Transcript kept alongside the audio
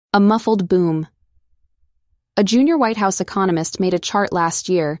A muffled boom. A junior White House economist made a chart last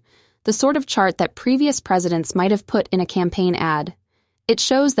year, the sort of chart that previous presidents might have put in a campaign ad. It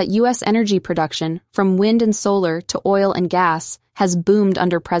shows that U.S. energy production, from wind and solar to oil and gas, has boomed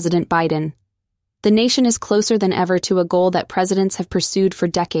under President Biden. The nation is closer than ever to a goal that presidents have pursued for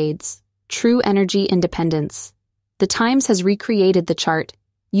decades: true energy independence. The Times has recreated the chart,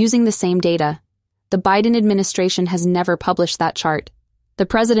 using the same data. The Biden administration has never published that chart. The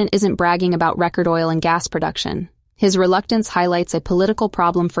president isn't bragging about record oil and gas production. His reluctance highlights a political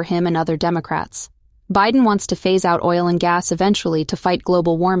problem for him and other Democrats. Biden wants to phase out oil and gas eventually to fight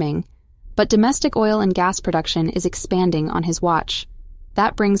global warming, but domestic oil and gas production is expanding on his watch.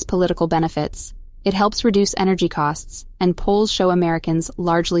 That brings political benefits. It helps reduce energy costs, and polls show Americans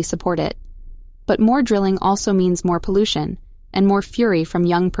largely support it. But more drilling also means more pollution, and more fury from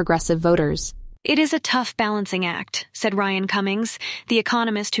young progressive voters. It is a tough balancing act, said Ryan Cummings, the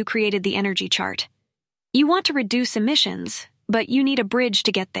economist who created the energy chart. You want to reduce emissions, but you need a bridge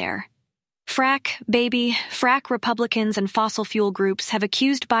to get there. Frack Republicans and fossil fuel groups have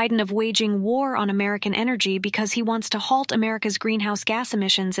accused Biden of waging war on American energy because he wants to halt America's greenhouse gas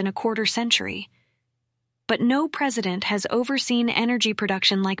emissions in a quarter century. But no president has overseen energy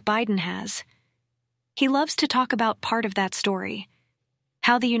production like Biden has. He loves to talk about part of that story: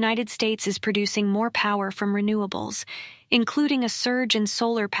 how the United States is producing more power from renewables, including a surge in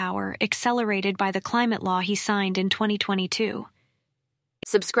solar power accelerated by the climate law he signed in 2022.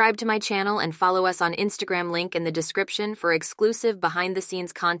 Subscribe to my channel and follow us on Instagram, link in the description for exclusive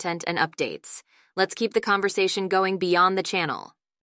behind-the-scenes content and updates. Let's keep the conversation going beyond the channel.